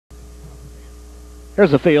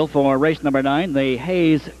Here's the field for race number 9, the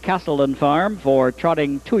Hayes Castleton Farm for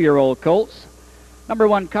trotting 2-year-old colts. Number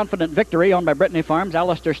 1, Confident Victory, owned by Brittany Farms,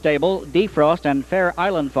 Allister Stable, Defrost, and Fair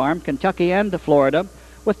Island Farm, Kentucky and Florida,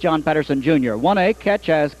 with John Patterson Jr. 1A, Catch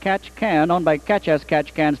As Catch Can, owned by Catch As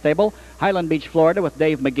Catch Can Stable, Highland Beach, Florida, with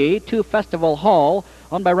Dave McGee. 2, Festival Hall,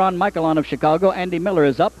 owned by Ron Michaelon of Chicago. Andy Miller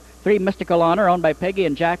is up. 3, Mystical Honor, owned by Peggy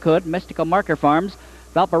and Jack Hood, Mystical Marker Farms,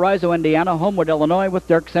 Valparaiso, Indiana, Homewood, Illinois, with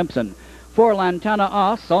Dirk Simpson. 4, Lantana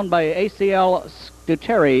Os, owned by ACL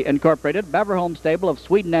Stuteri Incorporated, Beverholm Stable of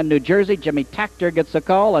Sweden and New Jersey. Jimmy Tactor gets a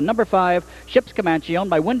call. And number 5, Ships Comanche, owned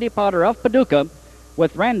by Wendy Potter of Paducah,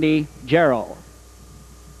 with Randy Jarrell.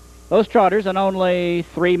 Those trotters in only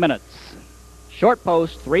 3 minutes. Short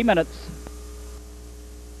post, 3 minutes.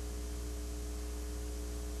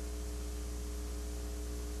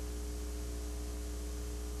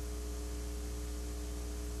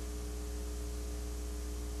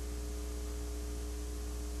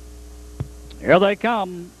 Here they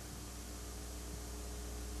come.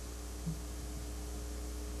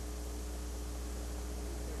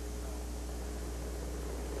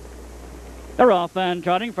 They're off and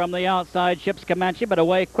trotting from the outside, Ships Comanche, but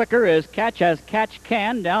away quicker is Catch As Catch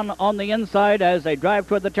Can. Down on the inside as they drive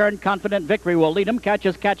toward the turn, Confident Victory will lead them. Catch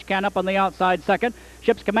As Catch Can up on the outside second.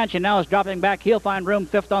 Ships Comanche now is dropping back. He'll find room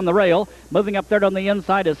 5th on the rail. Moving up third on the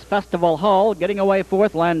inside is Festival Hall. Getting away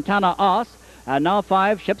 4th, Lantana Os. And now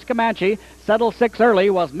 5, Ships Comanche. Settled 6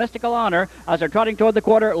 early was Mystical Honor as they're trotting toward the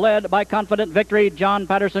quarter, led by Confident Victory, John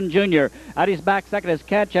Patterson Jr. At his back second is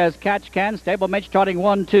Catch As Catch Can. Stablemate trotting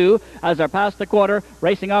 1-2 as they're past the quarter,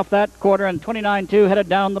 racing off that quarter, and 29-2 headed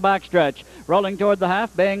down the backstretch. Rolling toward the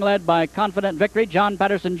half, being led by Confident Victory, John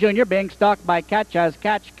Patterson Jr. being stalked by Catch As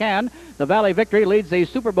Catch Can. The Valley Victory leads the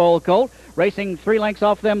Super Bowl colt. Racing 3 lengths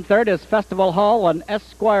off them third is Festival Hall, an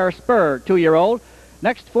Esquire Spur 2-year-old.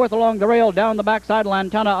 Next, 4th along the rail, down the backside,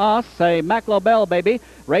 Lantana Os, a Maclobell baby.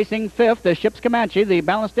 Racing 5th is Ships Comanche, the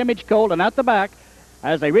Balanced Image colt, and at the back,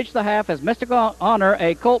 as they reach the half, is Mystical Honor,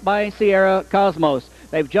 a colt by Sierra Cosmos.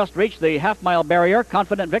 They've just reached the half-mile barrier.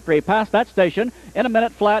 Confident Victory past that station. In a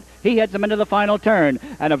minute flat, he heads them into the final turn.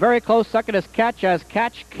 And a very close second is Catch As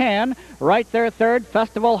Catch Can. Right there, third,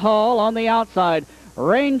 Festival Hall on the outside.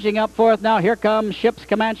 Ranging up 4th now, here comes Ships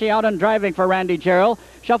Comanche out and driving for Randy Jarrell.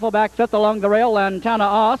 Shuffle back 5th along the rail, Lantana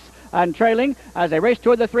Os, and trailing as they race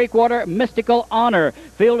toward the 3/4, Mystical Honor.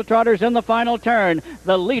 Field of trotters in the final turn.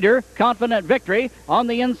 The leader, Confident Victory, on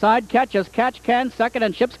the inside. Catch As Catch Can second,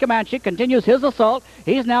 and Ships Comanche continues his assault.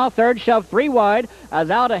 He's now third, shoved 3 wide,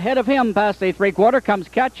 as out ahead of him past the 3/4 comes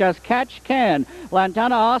Catch As Catch Can.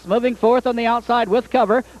 Lantana Os moving 4th on the outside with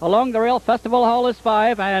cover. Along the rail, Festival Hall is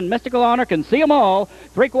 5, and Mystical Honor can see them all.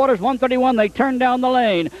 3/4, 131, they turn down the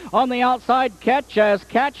lane. On the outside, Catch As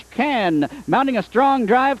Catch Can. Mounting a strong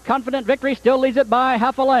drive, Confident Victory still leads it by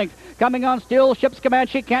half a length. Coming on still, Ships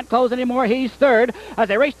Comanche can't close anymore. He's third as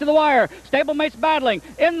they race to the wire. Stablemates battling.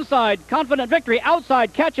 Inside, Confident Victory.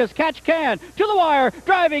 Outside, Catch As Catch Can. To the wire,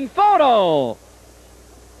 driving photo.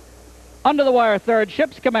 Under the wire, third,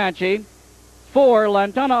 Ships Comanche. 4,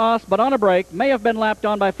 Lantana Os, but on a break. May have been lapped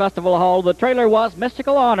on by Festival Hall. The trailer was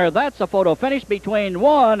Mystical Honor. That's a photo finish between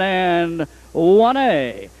 1 and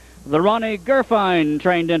 1A. The Ronnie Gerfine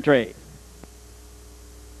trained entry.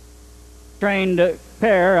 Trained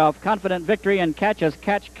pair of Confident Victory and Catch As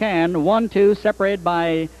Catch Can, 1-2, separated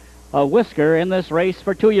by a whisker in this race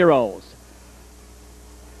for 2-year-olds.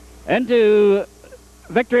 Into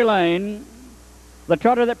Victory Lane, the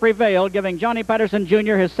trotter that prevailed, giving Johnny Patterson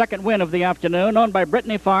Jr. his second win of the afternoon, owned by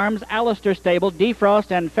Brittany Farms, Allister Stable, Defrost,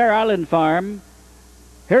 and Fair Island Farm.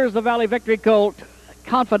 Here's the Valley Victory colt,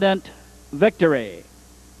 Confident Victory.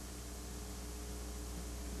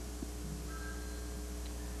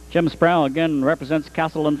 Jim Sproul again represents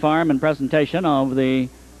Castleton Farm in presentation of the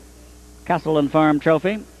Castleton Farm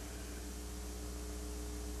Trophy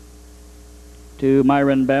to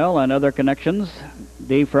Myron Bell and other connections.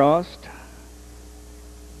 Defrost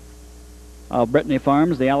of Brittany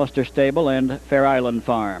Farms, the Allister Stable, and Fair Island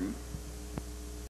Farm.